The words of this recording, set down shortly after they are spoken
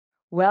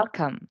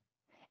Welcome.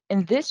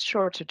 In this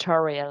short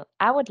tutorial,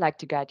 I would like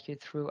to guide you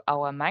through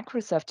our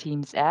Microsoft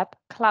Teams app,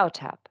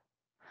 CloudHub,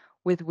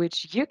 with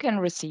which you can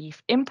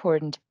receive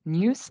important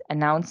news,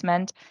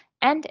 announcement,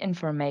 and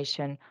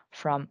information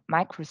from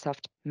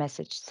Microsoft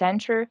Message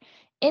Center,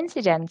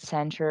 Incident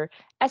Center,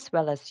 as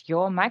well as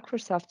your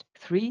Microsoft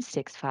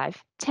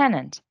 365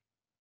 tenant.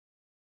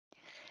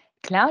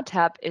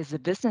 CloudHub is a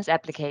business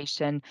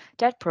application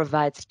that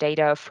provides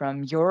data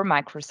from your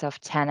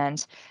Microsoft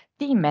tenant,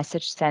 the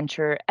Message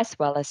Center, as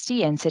well as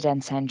the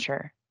Incident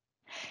Center.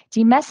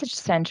 The Message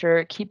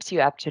Center keeps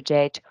you up to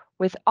date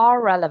with all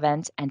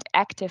relevant and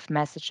active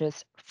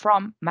messages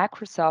from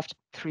Microsoft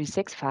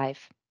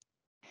 365.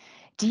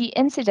 The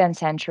Incident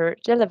Center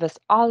delivers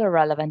all the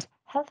relevant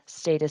health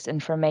status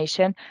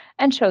information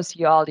and shows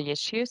you all the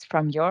issues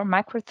from your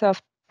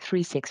Microsoft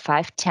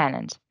 365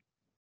 tenant.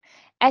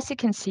 As you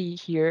can see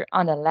here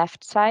on the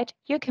left side,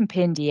 you can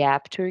pin the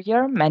app to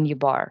your menu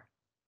bar.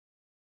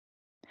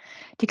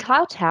 The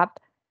CloudHub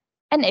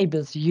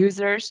enables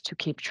users to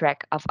keep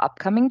track of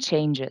upcoming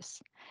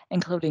changes,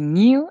 including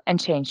new and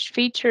changed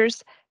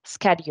features,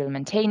 schedule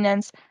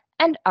maintenance,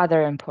 and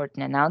other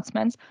important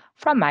announcements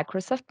from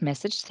Microsoft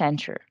Message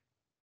Center.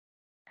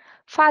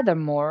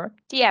 Furthermore,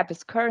 the app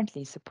is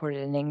currently supported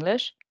in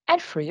English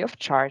and free of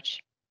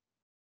charge.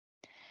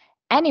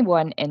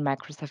 Anyone in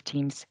Microsoft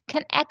Teams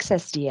can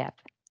access the app.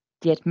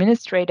 The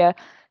administrator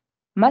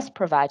must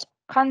provide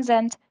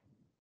consent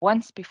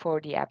once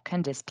before the app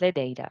can display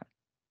data.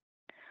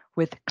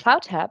 With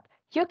CloudHub,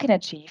 you can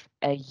achieve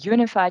a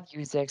unified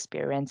user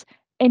experience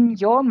in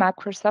your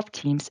Microsoft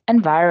Teams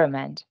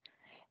environment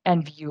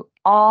and view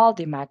all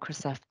the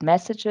Microsoft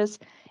messages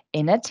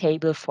in a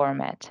table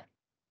format.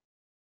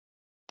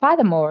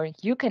 Furthermore,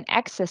 you can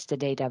access the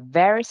data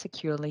very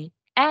securely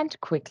and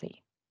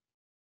quickly.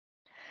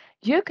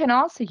 You can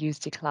also use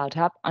the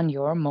CloudHub on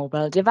your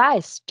mobile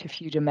device to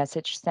view the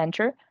Message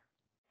Center.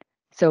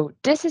 So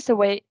this is a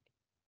way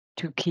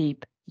to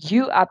keep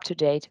you up to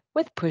date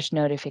with push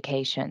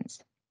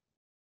notifications.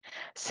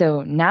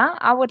 So now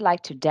I would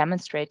like to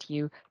demonstrate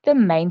you the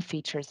main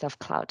features of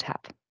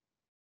CloudHub.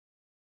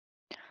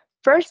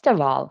 First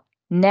of all,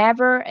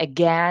 never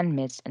again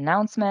miss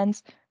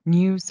announcements,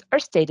 news, or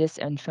status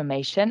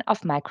information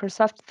of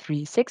Microsoft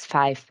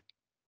 365.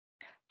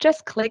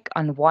 Just click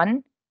on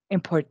one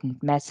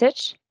important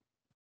message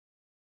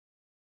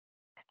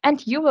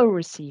and you will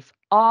receive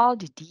all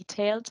the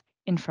detailed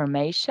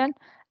information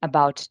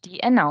about the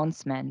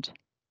announcement,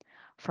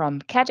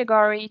 from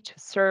category to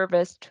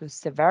service to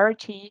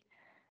severity,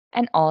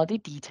 and all the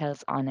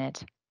details on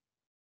it.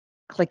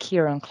 Click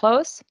here on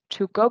Close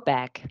to go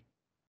back.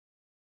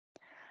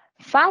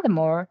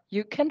 Furthermore,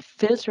 you can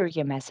filter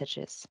your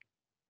messages,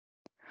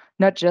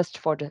 not just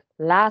for the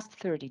last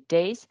 30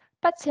 days,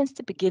 but since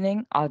the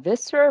beginning of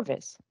this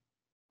service.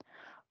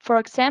 For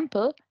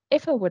example,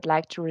 if I would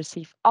like to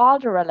receive all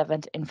the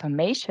relevant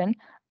information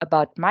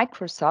about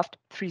Microsoft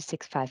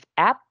 365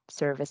 app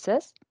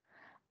services,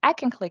 I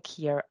can click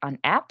here on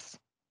Apps.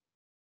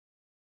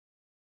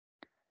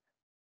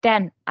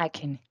 Then I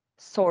can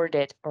sort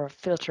it or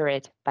filter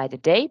it by the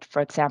date,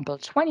 for example,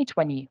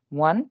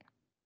 2021.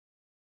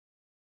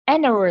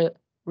 And I will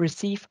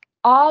receive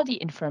all the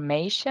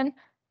information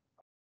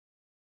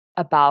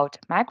about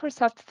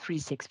Microsoft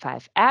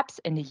 365 apps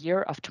in the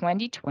year of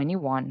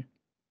 2021.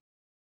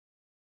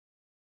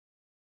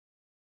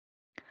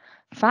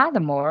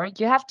 Furthermore,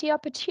 you have the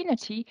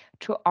opportunity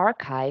to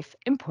archive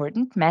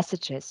important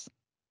messages.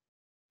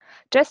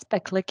 Just by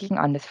clicking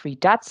on the three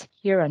dots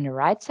here on the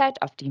right side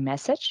of the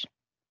message,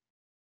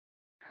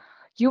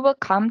 you will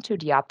come to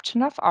the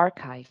option of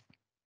Archive.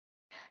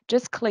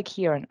 Just click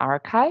here on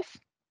Archive,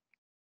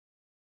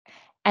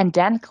 and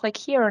then click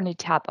here on the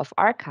tab of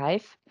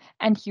Archive,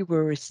 and you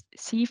will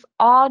receive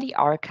all the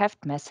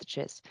archived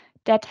messages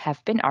that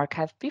have been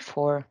archived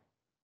before.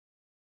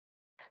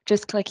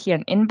 Just click here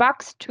on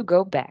Inbox to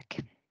go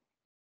back.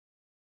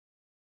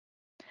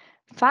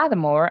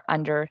 Furthermore,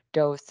 under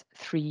those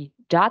three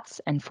dots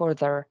and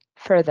further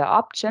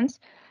options,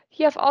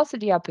 you have also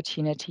the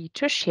opportunity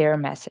to share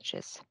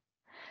messages.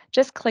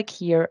 Just click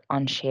here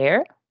on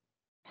Share,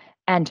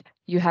 and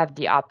you have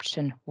the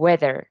option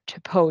whether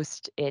to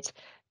post it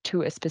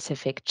to a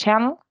specific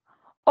channel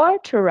or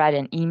to write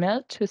an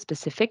email to a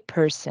specific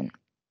person.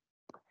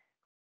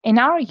 In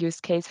our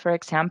use case, for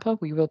example,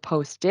 we will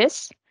post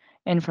this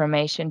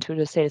information to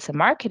the sales and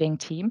marketing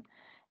team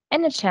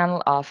in a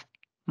channel of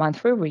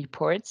monthly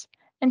reports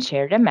and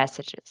share the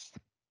messages.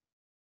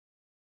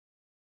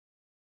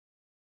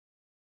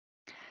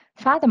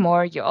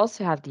 Furthermore, you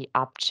also have the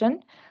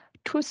option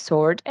to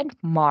sort and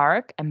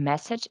mark a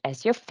message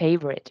as your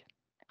favorite.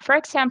 For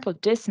example,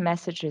 this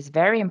message is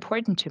very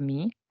important to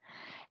me,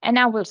 and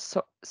I will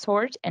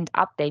sort and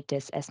update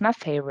this as my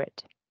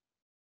favorite.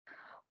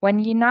 When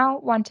you now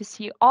want to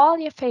see all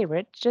your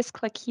favorites, just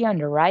click here on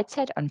the right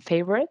side on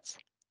Favorites,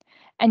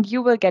 and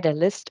you will get a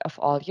list of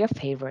all your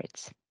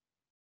favorites.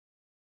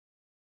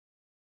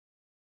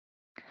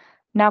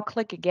 Now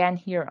click again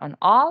here on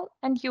All,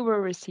 and you will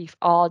receive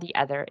all the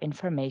other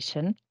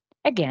information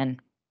again.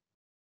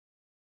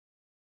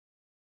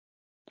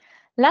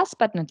 Last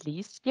but not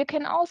least, you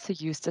can also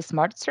use the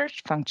Smart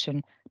Search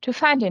function to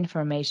find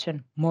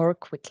information more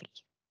quickly.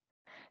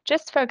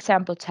 Just for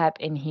example, type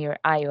in here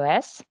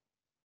iOS,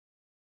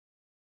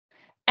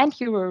 and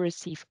you will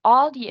receive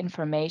all the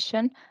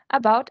information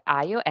about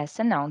iOS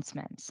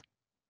announcements.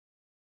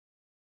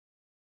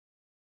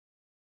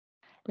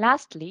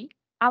 Lastly,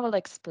 I will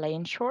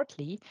explain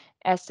shortly,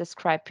 as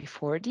described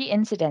before, the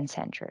Incident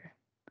Center.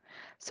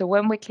 So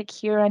when we click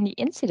here on the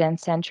Incident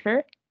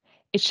Center,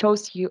 it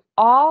shows you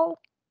all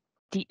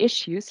the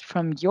issues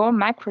from your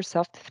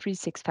Microsoft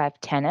 365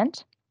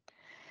 tenant.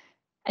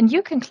 And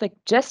you can click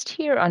just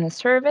here on a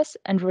service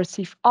and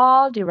receive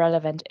all the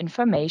relevant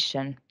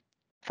information.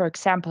 For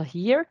example,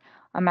 here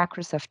on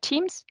Microsoft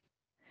Teams,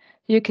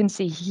 you can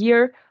see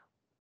here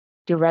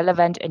the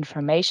relevant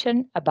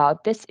information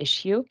about this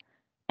issue,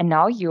 and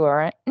now you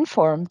are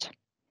informed.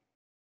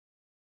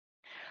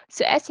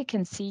 So as you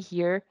can see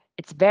here,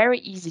 it's very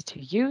easy to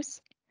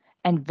use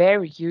and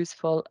very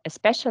useful,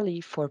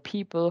 especially for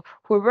people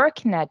who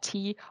work in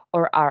IT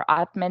or are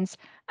admins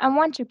and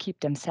want to keep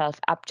themselves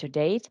up to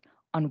date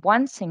on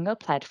one single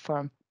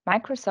platform,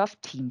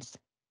 Microsoft Teams.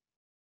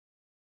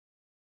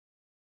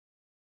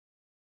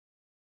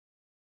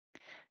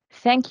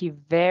 Thank you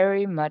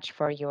very much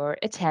for your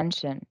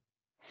attention.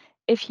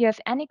 If you have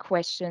any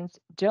questions,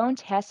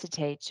 don't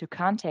hesitate to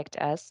contact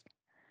us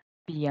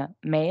via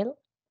mail,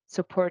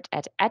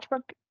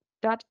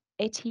 support@atwork.at,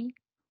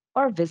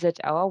 or visit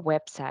our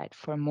website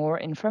for more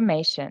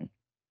information.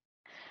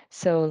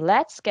 So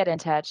let's get in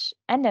touch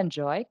and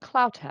enjoy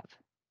Cloud Hub.